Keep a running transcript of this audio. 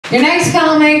Your next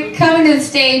comic coming to the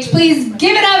stage, please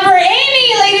give it up for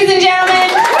Amy, ladies and gentlemen.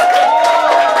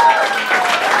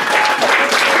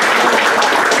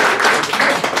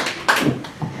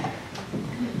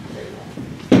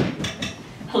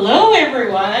 Hello,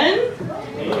 everyone.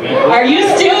 Are you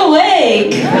still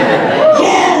awake?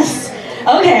 Yes.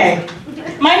 Okay.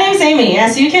 My name's Amy.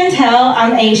 As you can tell,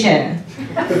 I'm Asian.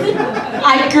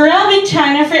 I grew up in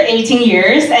China for 18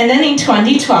 years, and then in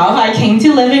 2012, I came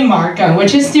to live in Markham,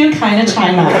 which is still kind of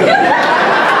China.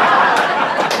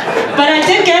 But I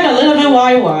did get a little bit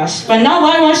whitewashed, but not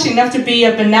whitewashed enough to be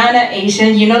a banana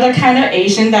Asian. You know, the kind of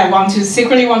Asian that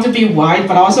secretly want to be white,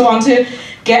 but also want to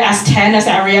get as tan as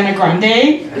Ariana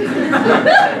Grande.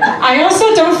 I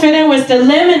also don't fit in with the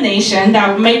lemon nation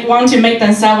that want to make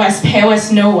themselves as pale as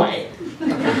Snow White.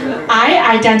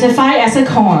 I identify as a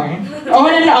corn, or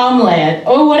an omelette,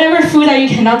 or whatever food that you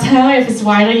cannot tell if it's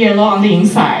white or yellow on the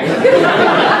inside.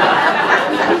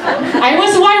 I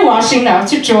was whitewashed enough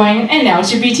to join an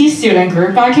LGBT student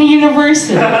group back in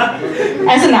university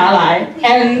as an ally,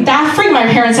 and that freaked my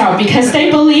parents out because they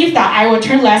believed that I would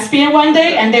turn lesbian one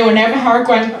day and they would never have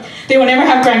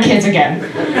grandkids again.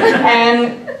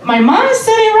 And my mom is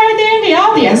sitting right there in the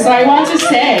audience, so I want to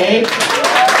say,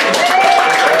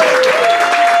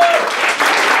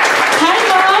 hi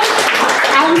Mom,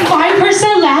 I'm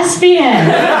 5% lesbian.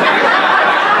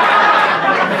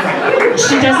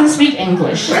 She doesn't speak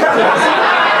English.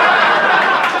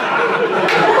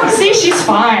 See, she's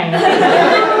fine.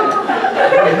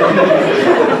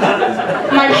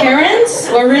 My parents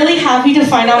were really happy to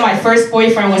find out my first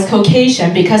boyfriend was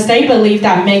Caucasian because they believed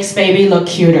that makes baby look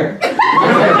cuter.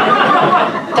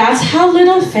 That's how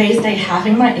little faith they have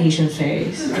in my Asian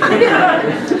face.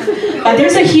 But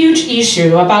there's a huge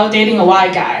issue about dating a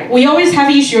white guy. We always have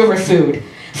issue over food.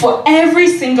 For every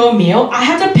single meal, I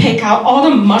have to pick out all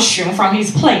the mushroom from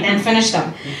his plate and finish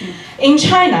them. In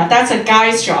China, that's a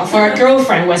guy's job for a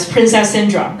girlfriend with princess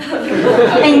syndrome.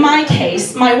 In my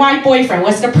case, my white boyfriend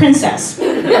was the princess.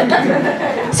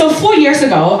 So 4 years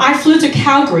ago, I flew to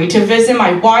Calgary to visit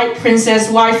my white princess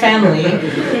white family.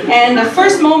 And the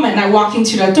first moment I walked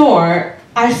into the door,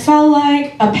 I felt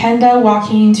like a panda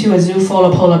walking into a zoo full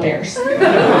of polar bears.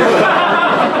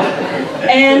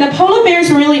 And the polar bears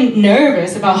were really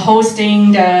nervous about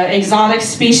hosting the exotic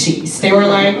species. They were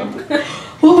like,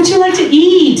 what would you like to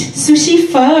eat? Sushi,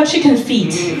 pho, chicken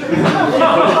feet?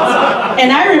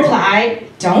 And I replied,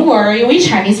 don't worry, we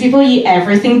Chinese people eat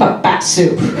everything but bat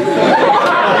soup.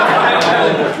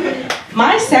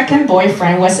 My second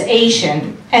boyfriend was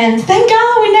Asian, and thank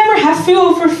God we never had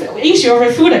issue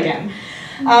over food again.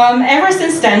 Ever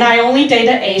since then, I only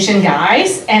dated Asian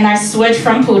guys, and I switched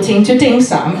from poutine to dim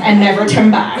sum and never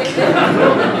turned back.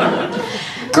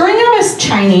 Growing up as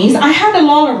Chinese, I had a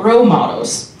lot of role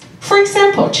models. For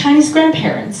example, Chinese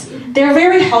grandparents. They're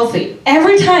very healthy.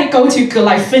 Every time I go to Good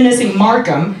Life Fitness in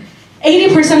Markham,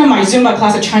 80% of my Zumba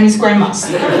class are Chinese grandmas.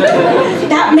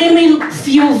 That made me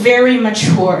feel very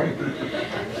mature.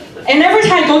 And every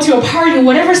time I go to a party in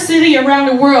whatever city around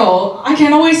the world, I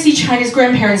can always see Chinese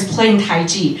grandparents playing Tai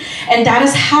Chi. And that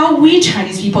is how we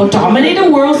Chinese people dominate the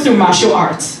world through martial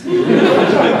arts.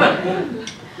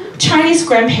 Chinese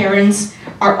grandparents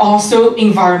are also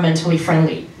environmentally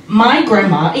friendly. My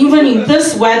grandma, even in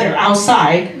this weather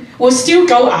outside, will still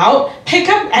go out, pick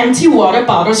up empty water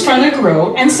bottles from the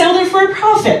road, and sell them for a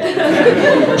profit.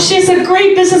 She's a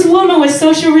great businesswoman with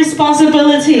social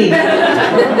responsibility.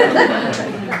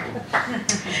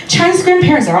 Chinese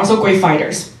grandparents are also great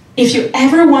fighters. If you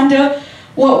ever wonder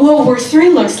what World War III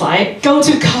looks like, go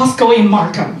to Costco in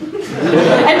Markham.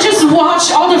 And just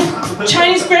watch all the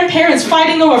Chinese grandparents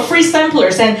fighting over free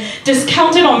samplers and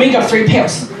discounted omega-3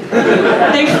 pills.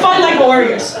 They fight like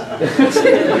warriors.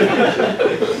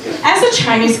 As a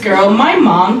Chinese girl, my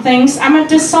mom thinks I'm a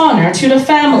dishonor to the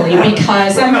family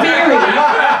because I'm very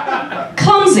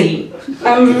clumsy.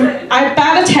 I have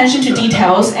bad attention to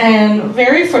details and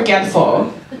very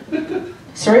forgetful.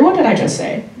 Sorry, what did I just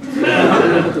say?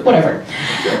 Whatever.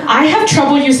 I have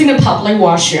trouble using the public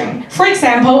washroom. For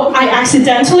example, I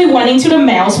accidentally went into the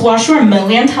male's washroom a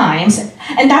million times,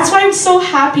 and that's why I'm so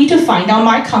happy to find out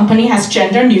my company has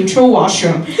gender-neutral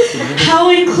washroom. How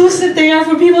inclusive they are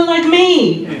for people like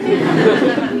me.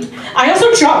 I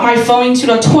also dropped my phone into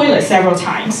the toilet several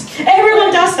times.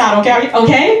 Everyone does that,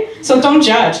 okay? So don't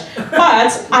judge.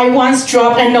 But I once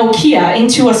dropped a Nokia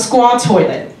into a squat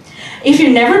toilet. If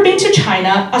you've never been to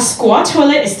China, a squat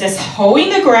toilet is this hole in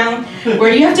the ground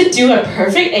where you have to do a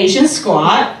perfect Asian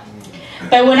squat.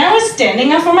 But when I was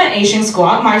standing up for my Asian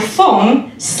squat, my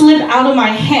phone slipped out of my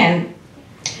hand.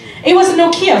 It was a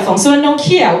Nokia phone, so a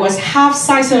Nokia was half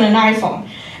size of an iPhone.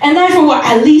 and I thought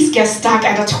at least get stuck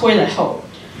at the toilet hole.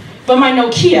 But my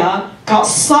Nokia got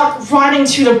sucked right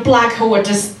into the black hole with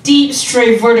this deep,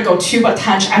 straight, vertical tube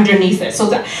attached underneath it, so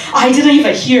that I didn't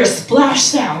even hear a splash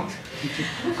sound.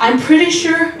 I'm pretty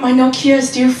sure my Nokia is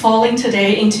still falling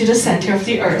today into the center of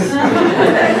the earth.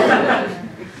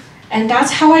 And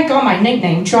that's how I got my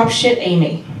nickname, Dropshit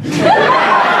Amy.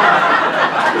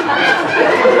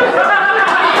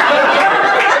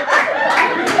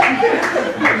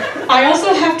 I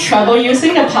also have trouble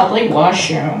using the public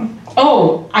washroom.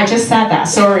 Oh, I just said that.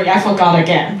 Sorry, I forgot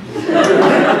again.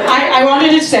 I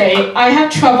wanted to say, I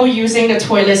have trouble using the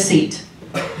toilet seat.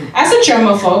 As a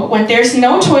germaphobe, when there's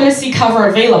no toilet seat cover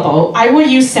available, I will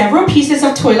use several pieces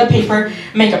of toilet paper,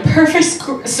 make a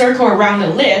perfect circle around the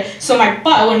lid, so my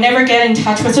butt will never get in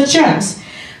touch with the germs.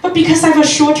 But because I have a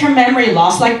short-term memory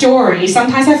loss like Dory,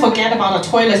 sometimes I forget about the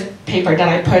toilet paper that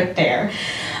I put there.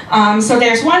 So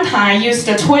there's one time I used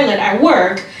the toilet at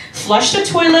work, flushed the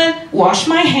toilet, washed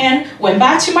my hand, went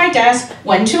back to my desk,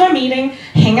 went to a meeting,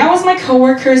 hang out with my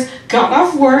coworkers, got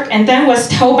off work, and then was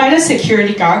told by the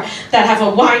security guard that I have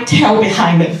a white tail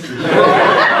behind me.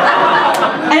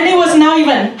 And it was not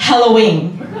even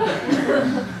Halloween.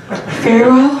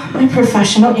 Farewell, my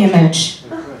professional image.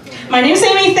 My name's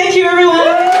Amy, thank you.